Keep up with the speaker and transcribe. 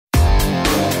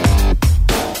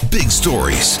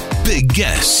stories, big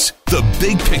guests, the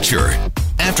big picture.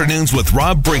 Afternoons with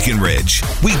Rob Breckenridge.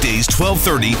 Weekdays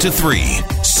 12:30 to 3,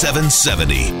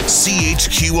 770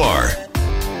 CHQR.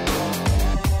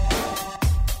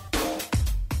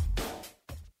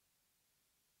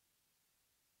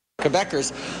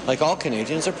 Quebecers, like all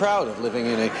Canadians, are proud of living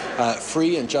in a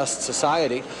free and just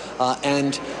society,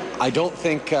 and I don't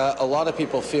think a lot of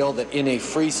people feel that in a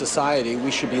free society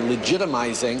we should be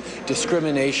legitimizing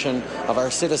discrimination of our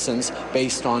citizens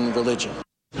based on religion.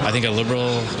 I think a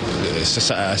liberal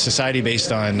society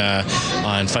based on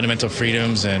fundamental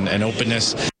freedoms and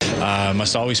openness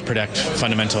must always protect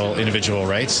fundamental individual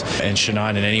rights and should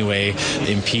not in any way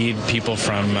impede people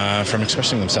from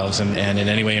expressing themselves and in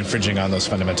any way infringing on those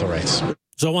fundamental rights.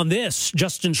 So on this,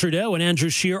 Justin Trudeau and Andrew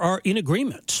Scheer are in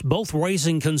agreement, both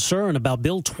raising concern about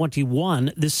Bill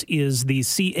 21. This is the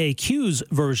CAQ's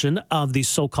version of the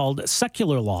so-called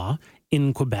secular law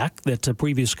in Quebec that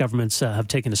previous governments have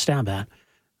taken a stab at.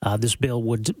 This bill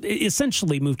would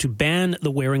essentially move to ban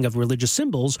the wearing of religious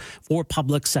symbols for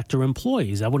public sector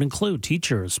employees. That would include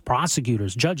teachers,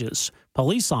 prosecutors, judges,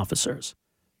 police officers.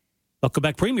 But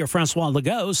Quebec Premier François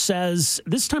Legault says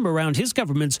this time around his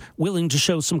government's willing to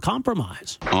show some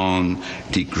compromise. On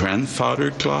the grandfather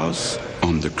clause,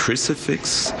 on the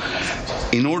crucifix,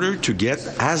 in order to get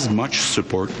as much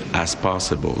support as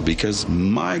possible, because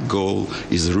my goal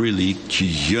is really to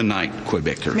unite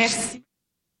Quebecers. Merci.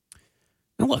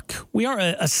 Now look, we are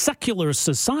a secular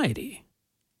society,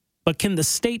 but can the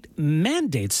state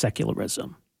mandate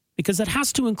secularism? Because it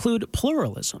has to include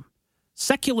pluralism.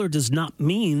 Secular does not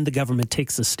mean the government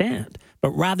takes a stand,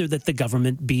 but rather that the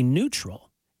government be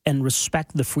neutral and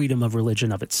respect the freedom of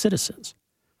religion of its citizens.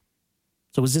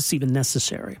 So is this even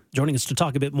necessary? Joining us to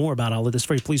talk a bit more about all of this,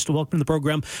 very pleased to welcome to the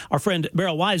program our friend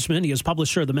Beryl Wiseman. He is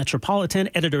publisher of the Metropolitan,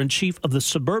 editor-in-chief of the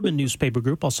Suburban Newspaper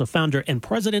Group, also founder and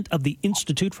president of the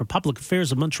Institute for Public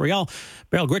Affairs of Montreal.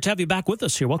 Beryl, great to have you back with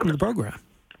us here. Welcome to the program.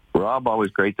 Rob,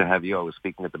 always great to have you. I was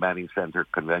speaking at the Manning Center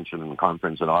Convention and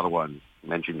Conference in Ottawa and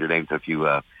mentioned your name to a few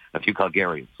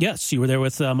Calgarians. Yes, you were there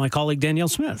with my colleague Danielle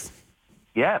Smith.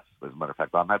 Yes, as a matter of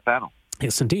fact, on that panel.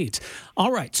 Yes, indeed.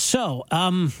 All right, so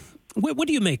what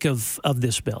do you make of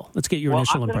this bill? Let's get your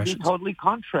initial impressions. I'm totally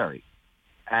contrary,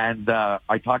 and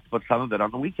I talked about some of it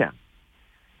on the weekend.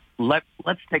 Let's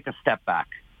take a step back.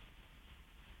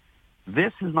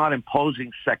 This is not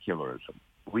imposing secularism.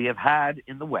 We have had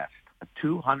in the West a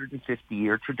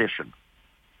 250-year tradition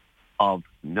of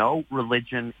no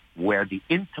religion where the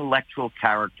intellectual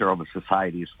character of a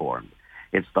society is formed.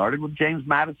 It started with James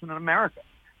Madison in America,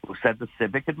 who said the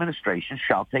civic administration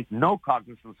shall take no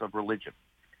cognizance of religion.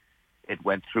 It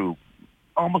went through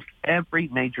almost every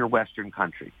major Western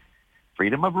country.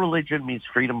 Freedom of religion means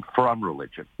freedom from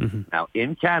religion. Mm-hmm. Now,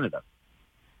 in Canada,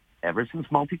 ever since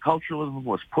multiculturalism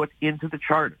was put into the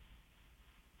Charter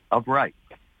of Rights,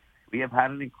 we have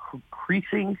had an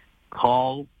increasing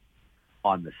call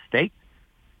on the state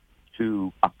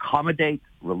to accommodate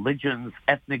religions,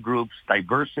 ethnic groups,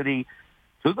 diversity,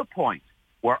 to the point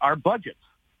where our budgets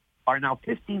are now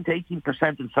 15 to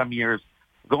 18% in some years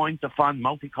going to fund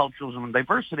multiculturalism and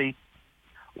diversity,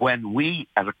 when we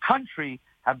as a country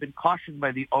have been cautioned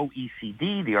by the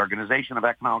OECD, the Organization of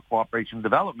Economic Cooperation and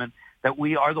Development, that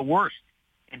we are the worst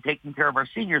in taking care of our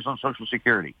seniors on Social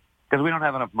Security because we don't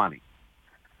have enough money.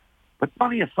 But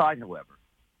money aside, however,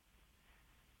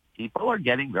 people are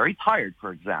getting very tired,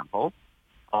 for example,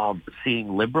 of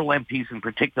seeing Liberal MPs in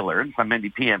particular, and some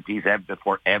NDP MPs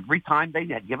before every time they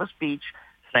give a speech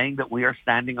saying that we are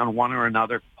standing on one or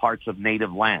another parts of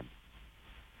native land.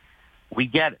 We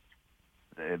get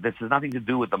it. This has nothing to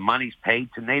do with the monies paid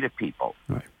to Native people,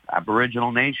 right,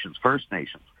 Aboriginal nations, First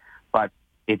Nations. But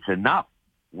it's enough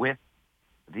with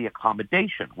the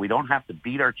accommodation. We don't have to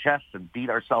beat our chests and beat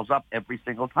ourselves up every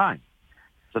single time.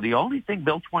 So the only thing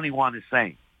Bill 21 is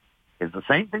saying is the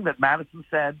same thing that Madison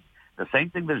said, the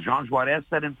same thing that Jean Jaurès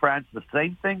said in France, the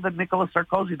same thing that Nicolas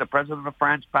Sarkozy, the president of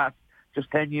France, passed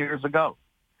just 10 years ago.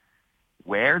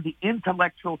 Where the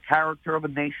intellectual character of a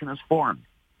nation is formed,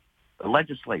 the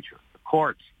legislature, the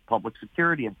courts, public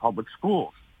security, and public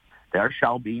schools, there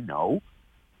shall be no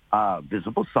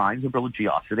visible signs of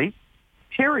religiosity,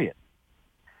 period.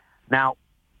 Now,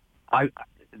 I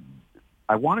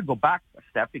want to go back a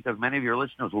step because many of your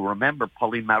listeners will remember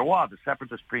Pauline Marois, the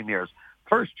separatist premier's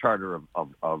first charter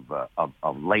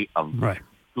of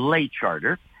late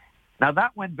charter. Now,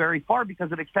 that went very far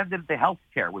because it extended to health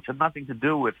care, which had nothing to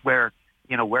do with where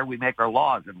we make our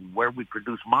laws and where we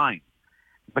produce mines.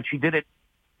 But she did it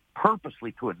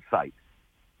purposely to incite.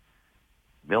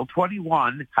 Bill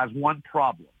 21 has one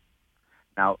problem.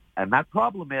 Now, and that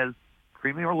problem is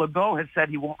Premier Legault has said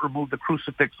he won't remove the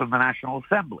crucifix from the National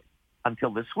Assembly until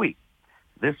this week.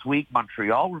 This week,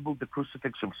 Montreal removed the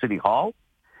crucifix from City Hall,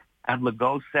 and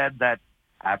Legault said that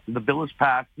after the bill is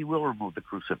passed, he will remove the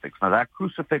crucifix. Now, that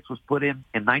crucifix was put in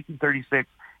 1936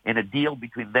 in a deal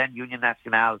between then Union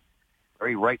Nationale,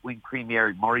 very right-wing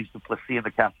Premier Maurice Duplessis and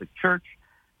the Catholic Church.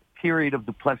 The period of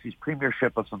Duplessis'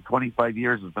 premiership of some 25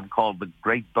 years has been called the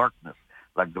Great Darkness,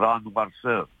 La Grande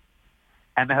Noirceur.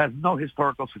 And it has no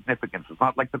historical significance. It's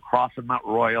not like the cross in Mount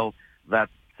Royal that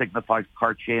signifies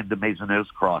Cartier and de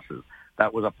Maisonneuve's crosses.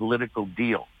 That was a political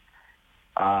deal.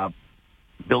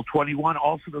 Bill 21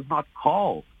 also does not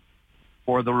call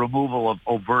for the removal of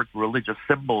overt religious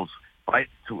symbols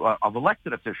of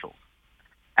elected officials.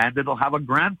 And it'll have a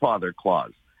grandfather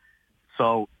clause.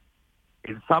 So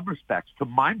in some respects, to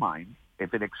my mind,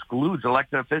 if it excludes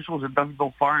elected officials, it doesn't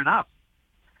go far enough.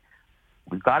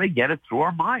 We've got to get it through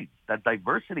our minds that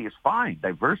diversity is fine.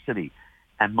 Diversity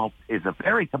is a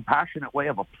very compassionate way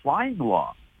of applying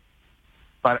law.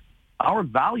 But our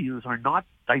values are not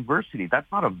diversity. That's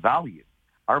not a value.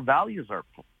 Our values are,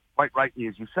 quite rightly,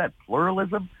 as you said,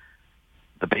 pluralism,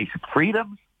 the basic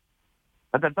freedoms.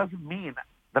 But that doesn't mean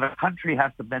that a country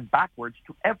has to bend backwards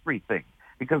to everything.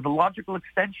 Because the logical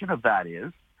extension of that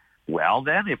is, well,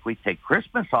 then, if we take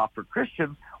Christmas off for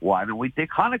Christians, why don't we take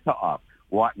Hanukkah off?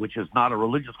 Which is not a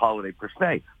religious holiday per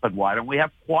se, but why don't we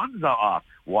have Kwanzaa off?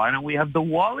 Why don't we have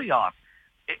Diwali off?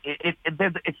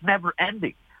 It's never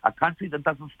ending. A country that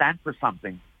doesn't stand for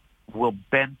something will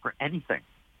bend for anything.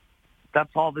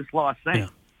 That's all this law is saying. Yeah.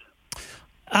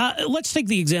 Let's take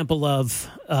the example of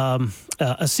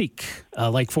a Sikh,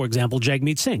 like, for example,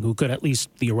 Jagmeet Singh, who could at least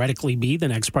theoretically be the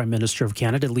next Prime Minister of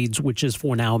Canada, which is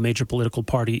for now a major political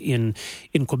party in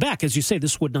Quebec. As you say,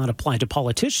 this would not apply to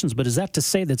politicians, but is that to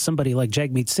say that somebody like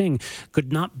Jagmeet Singh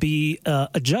could not be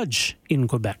a judge in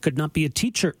Quebec, could not be a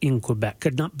teacher in Quebec,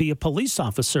 could not be a police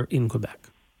officer in Quebec?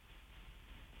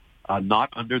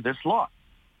 Not under this law.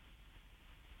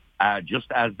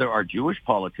 Just as there are Jewish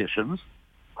politicians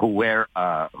who wear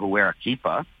a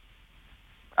kippah,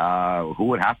 who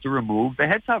would have to remove the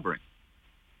head covering,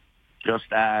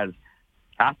 just as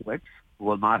Catholics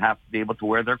will not have to be able to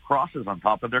wear their crosses on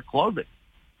top of their clothing.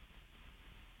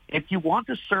 If you want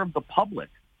to serve the public,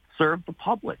 serve the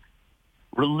public.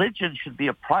 Religion should be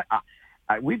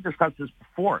we've discussed this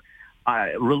before.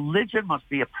 Religion must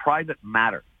be a private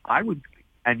matter.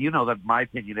 And you know that my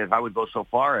opinion is I would go so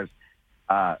far as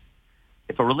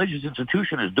if a religious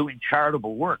institution is doing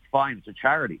charitable work, fine, it's a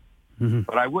charity. Mm-hmm.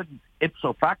 But I wouldn't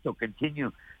ipso facto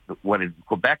continue what in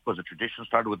Quebec was a tradition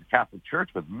started with the Catholic Church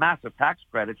with massive tax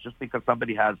credits just because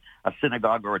somebody has a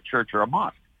synagogue or a church or a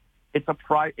mosque. It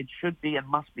should be and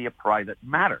must be a private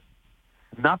matter.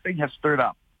 Nothing has stirred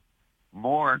up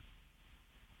more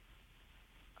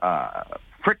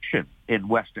friction in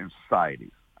Western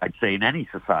societies, I'd say in any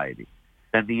society,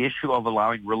 than the issue of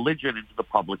allowing religion into the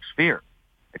public sphere,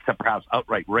 except perhaps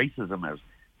outright racism, as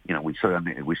you know we saw in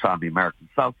the American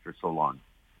South for so long.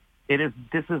 It is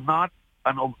not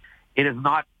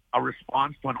a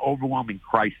response to an overwhelming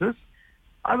crisis,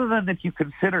 other than if you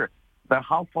consider that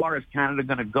how far is Canada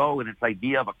going to go in its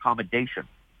idea of accommodation.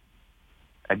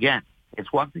 Again,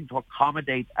 it's one thing to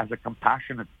accommodate as a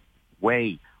compassionate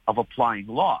way of applying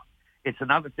law. It's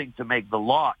another thing to make the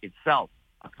law itself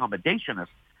accommodationist,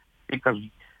 because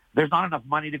there's not enough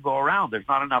money to go around. There's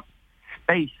not enough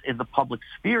space in the public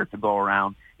sphere to go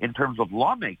around in terms of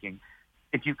lawmaking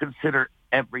if you consider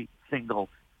every single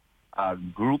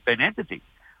group and entity.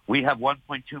 We have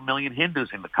 1.2 million Hindus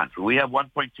in the country. We have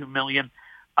 1.2 million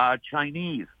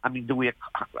Chinese. I mean,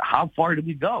 how far do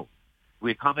we go? Do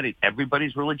we accommodate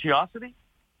everybody's religiosity?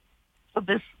 So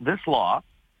this law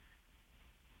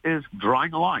is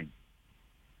drawing a line.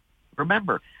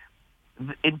 Remember,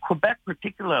 in Quebec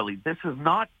particularly, this should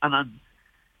not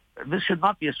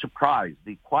be a surprise.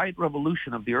 The quiet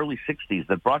revolution of the early 60s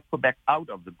that brought Quebec out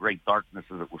of the Great Darkness,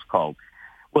 as it was called,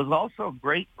 was also a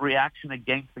great reaction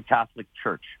against the Catholic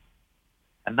Church.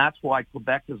 And that's why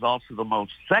Quebec is also the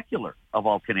most secular of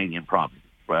all Canadian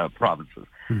provinces.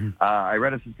 Mm-hmm. I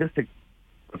read a statistic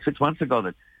 6 months ago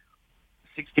that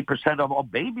 60% of all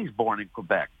babies born in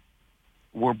Quebec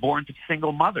were born to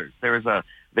single mothers. There's a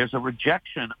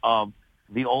rejection of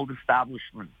the old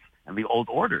establishments and the old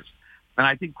orders. And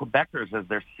I think Quebecers, as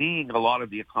they're seeing a lot of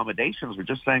the accommodations, are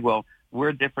just saying, well, we're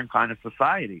a different kind of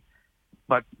society.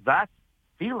 But that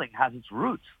feeling has its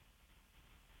roots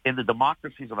in the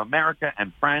democracies of America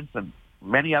and France and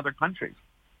many other countries.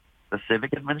 The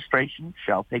civic administration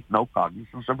shall take no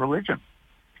cognizance of religion,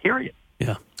 period.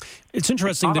 Yeah. It's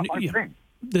interesting.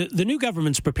 The new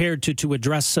government's prepared to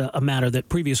address a matter that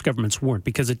previous governments weren't,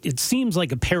 because it seems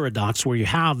like a paradox where you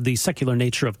have the secular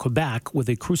nature of Quebec with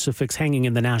a crucifix hanging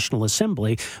in the National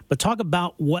Assembly. But talk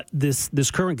about what this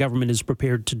current government is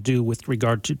prepared to do with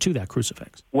regard to that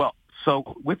crucifix. Well,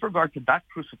 so with regard to that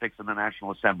crucifix in the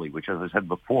National Assembly, which, as I said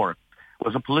before,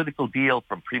 was a political deal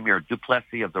from Premier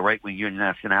Duplessis of the right-wing Union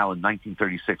Nationale in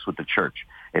 1936 with the church.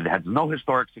 It had no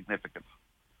historic significance.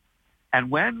 And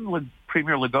when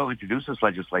Premier Legault introduced this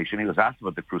legislation, he was asked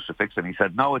about the crucifix, and he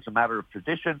said, no, it's a matter of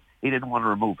tradition. He didn't want to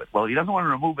remove it. Well, he doesn't want to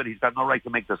remove it. He's got no right to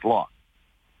make this law.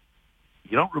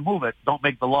 You don't remove it, don't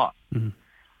make the law. Mm-hmm.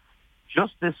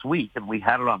 Just this week, and we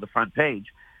had it on the front page,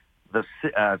 the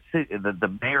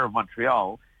mayor of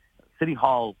Montreal, City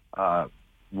Hall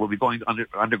will be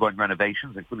undergoing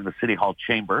renovations, including the City Hall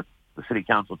chamber, the City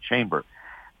Council chamber.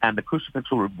 And the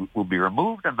crucifix will be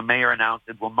removed, and the mayor announced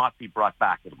it will not be brought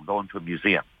back. It will go into a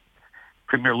museum.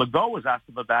 Premier Legault was asked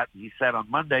about that, and he said on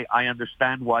Monday, I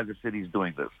understand why the city is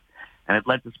doing this. And it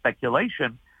led to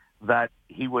speculation that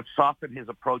he would soften his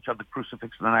approach on the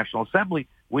crucifix in the National Assembly,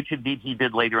 which indeed he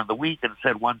did later in the week, and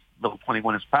said once Bill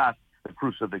 21 is passed, the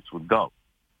crucifix would go.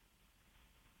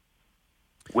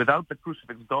 Without the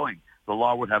crucifix going, the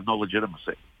law would have no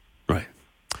legitimacy. Right.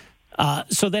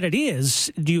 So that it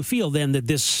is, do you feel then that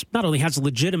this not only has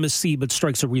legitimacy but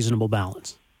strikes a reasonable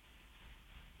balance?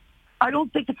 I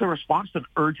don't think it's a response to an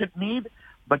urgent need,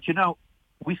 but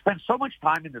we spent so much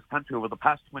time in this country over the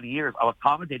past 20 years of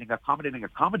accommodating,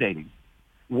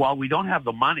 while we don't have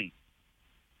the money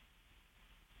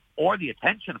or the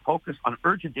attention focused on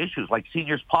urgent issues like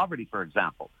seniors' poverty, for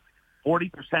example.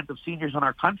 40% of seniors in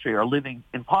our country are living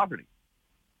in poverty.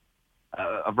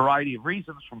 A variety of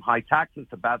reasons, from high taxes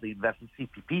to badly invested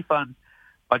CPP funds.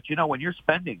 But, when you're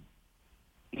spending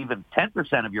even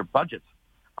 10% of your budget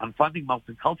on funding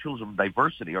multiculturalism and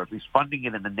diversity, or at least funding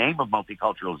it in the name of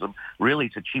multiculturalism, really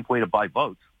it's a cheap way to buy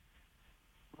votes.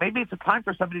 Maybe it's a time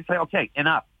for somebody to say, okay,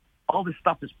 enough. All this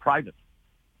stuff is private.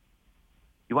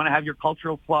 You want to have your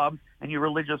cultural clubs and your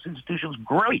religious institutions?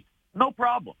 Great. No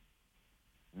problem.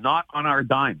 Not on our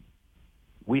dime.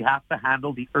 We have to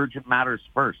handle the urgent matters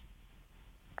first.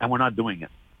 And we're not doing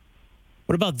it.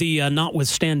 What about the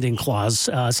notwithstanding clause?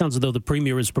 Sounds as though the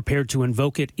Premier is prepared to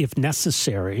invoke it if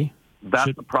necessary.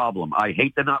 That's the problem. I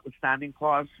hate the notwithstanding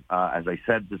clause. As I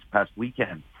said this past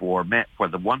weekend, for the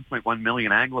 1.1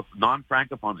 million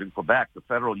non-Francophones in Quebec, the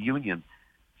federal union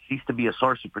ceased to be a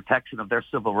source of protection of their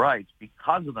civil rights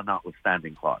because of the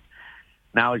notwithstanding clause.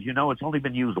 Now, as you know, it's only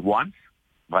been used once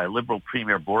by Liberal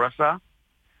Premier Bourassa,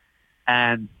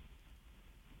 and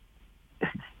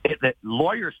the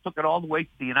lawyers took it all the way to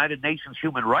the United Nations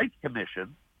Human Rights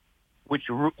Commission, which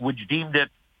deemed it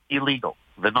illegal,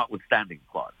 the notwithstanding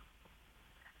clause.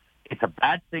 It's a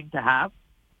bad thing to have.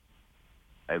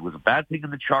 It was a bad thing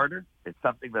in the Charter. It's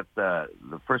something that the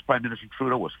first Prime Minister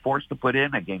Trudeau was forced to put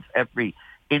in against every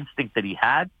instinct that he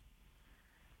had.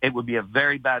 It would be a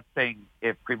very bad thing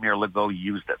if Premier Legault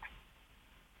used it.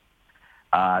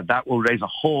 That will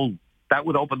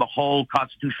open the whole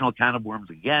constitutional can of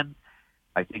worms again.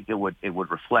 I think it would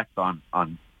reflect on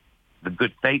the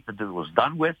good faith that it was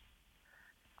done with,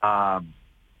 and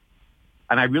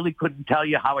I really couldn't tell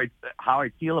you how I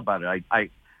feel about it. I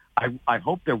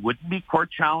hope there wouldn't be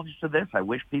court challenge to this. I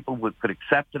wish people could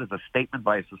accept it as a statement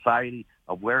by a society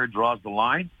of where it draws the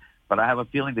line. But I have a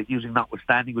feeling that using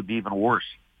notwithstanding would be even worse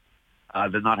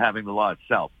than not having the law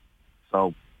itself.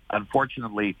 So,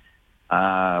 unfortunately,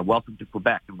 welcome to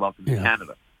Quebec and welcome to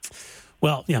Canada.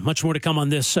 Well, much more to come on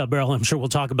this, Beryl. I'm sure we'll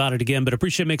talk about it again, but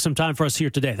appreciate making some time for us here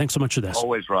today. Thanks so much for this.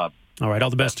 Always, Rob. All right, all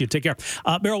the best to you. Take care.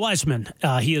 Beryl Wiseman,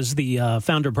 he is the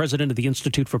founder and president of the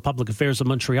Institute for Public Affairs of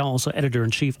Montreal, also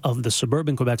editor-in-chief of The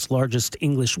Suburban, Quebec's largest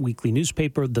English weekly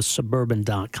newspaper,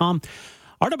 thesuburban.com.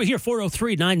 Our number here,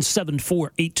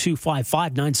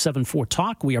 403-974-8255,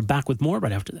 974-TALK. We are back with more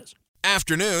right after this.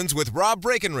 Afternoons with Rob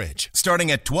Breckenridge,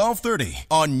 starting at 12:30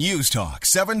 on News Talk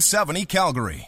 770 Calgary.